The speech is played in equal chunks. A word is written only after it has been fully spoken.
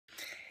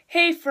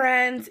Hey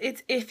friends,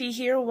 it's Iffy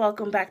here.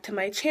 Welcome back to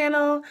my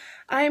channel.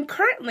 I am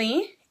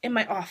currently in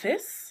my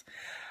office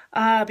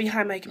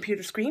behind my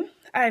computer screen.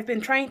 I've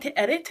been trying to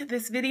edit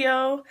this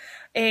video,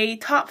 a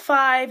top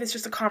 5. It's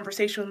just a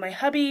conversation with my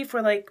hubby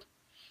for like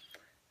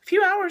a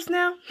few hours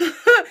now.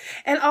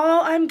 And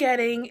all I'm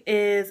getting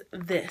is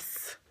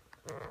this.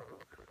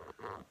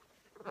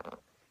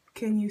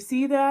 Can you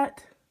see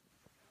that?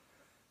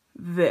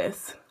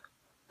 This.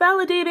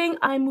 Validating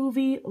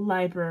iMovie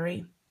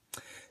library.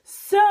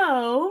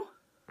 So,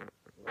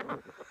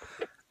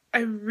 I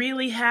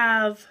really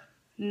have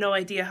no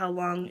idea how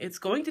long it's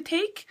going to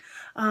take.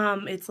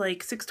 It's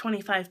like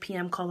 6:25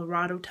 p.m.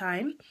 Colorado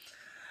time.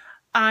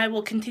 I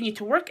will continue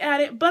to work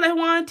at it, but I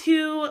want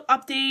to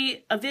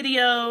update a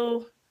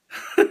video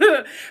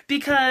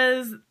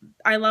because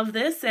I love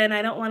this and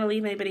I don't want to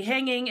leave anybody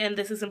hanging, and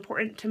this is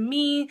important to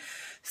me.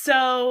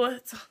 So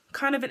it's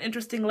kind of an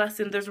interesting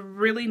lesson. There's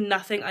really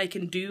nothing I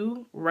can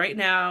do right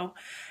now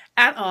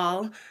at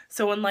all.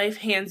 So when life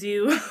hands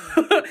you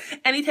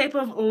any type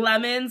of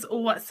lemons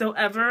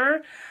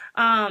whatsoever,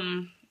 I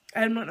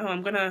don't know,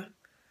 I'm gonna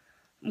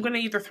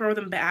either throw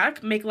them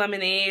back, make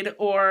lemonade,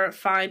 or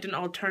find an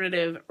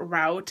alternative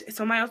route.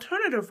 So my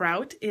alternative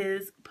route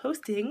is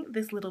posting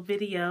this little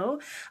video.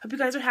 Hope you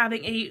guys are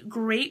having a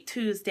great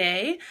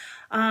Tuesday.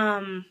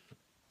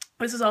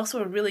 This is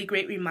also a really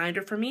great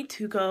reminder for me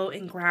to go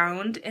and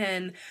ground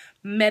and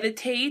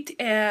meditate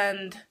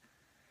and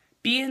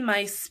be in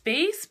my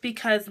space,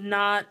 because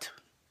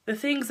the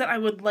things that I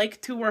would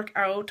like to work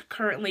out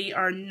currently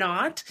are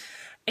not.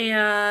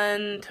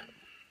 And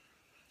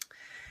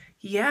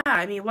yeah,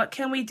 I mean, what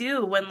can we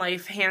do when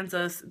life hands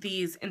us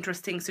these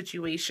interesting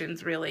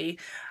situations, really?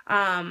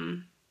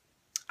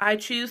 I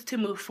choose to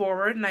move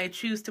forward and I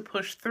choose to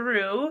push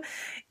through,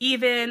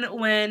 even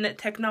when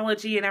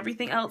technology and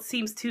everything else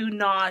seems to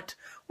not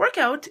work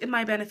out in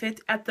my benefit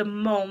at the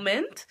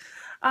moment.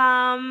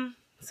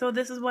 So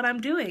this is what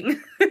I'm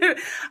doing.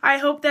 I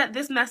hope that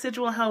this message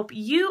will help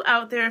you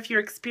out there if you're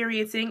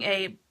experiencing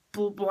a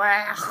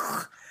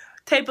blah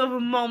type of a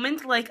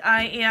moment like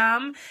I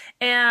am,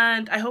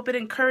 and I hope it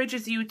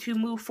encourages you to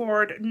move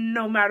forward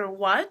no matter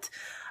what.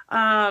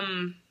 Yeah,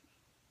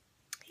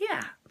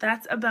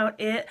 that's about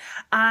it.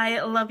 I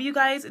love you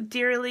guys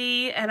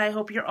dearly, and I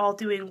hope you're all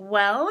doing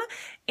well,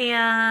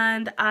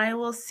 and I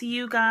will see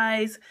you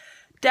guys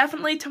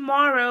definitely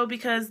tomorrow,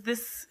 because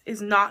this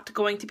is not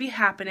going to be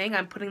happening.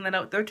 I'm putting that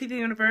out there to the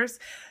universe.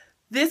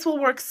 This will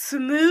work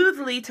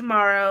smoothly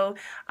tomorrow.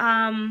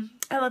 I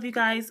love you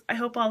guys. I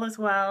hope all is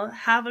well.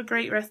 Have a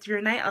great rest of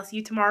your night. I'll see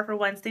you tomorrow for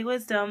Wednesday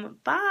Wisdom.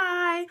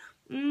 Bye.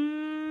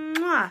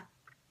 Mwah.